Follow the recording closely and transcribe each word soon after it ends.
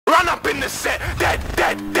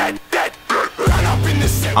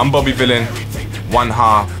I'm Bobby Vylan, one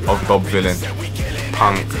half of Bob Vylan.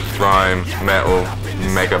 Punk, grime, metal,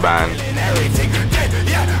 mega band.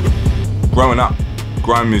 Growing up,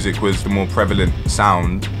 grime music was the more prevalent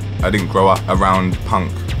sound. I didn't grow up around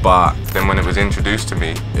punk, but then when it was introduced to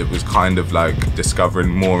me, it was kind of like discovering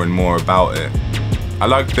more and more about it. I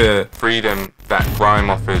like the freedom that grime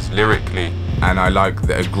offers lyrically, and I like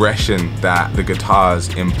the aggression that the guitars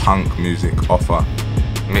in punk music offer.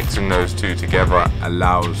 Mixing those two together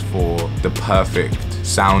allows for the perfect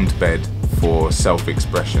sound bed for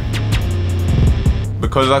self-expression.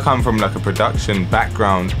 Because I come from like a production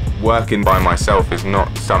background, working by myself is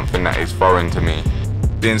not something that is foreign to me.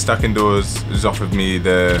 Being stuck indoors has offered me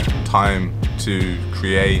the time to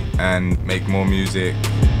create and make more music.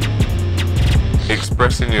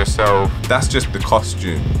 Expressing yourself, that's just the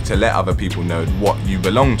costume to let other people know what you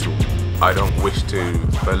belong to. I don't wish to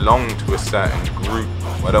belong to a certain group.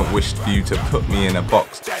 I don't wish for you to put me in a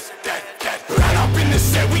box.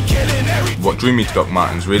 What drew me to Doc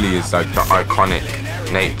Martens really is like the iconic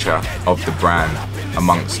nature of the brand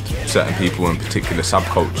amongst certain people in particular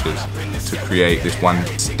subcultures to create this one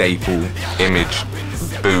staple image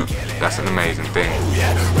boot. That's an amazing thing.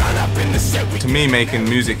 To me, making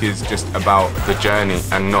music is just about the journey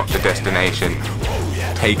and not the destination.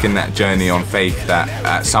 Taking that journey on faith that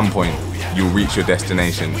at some point you'll reach your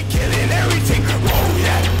destination.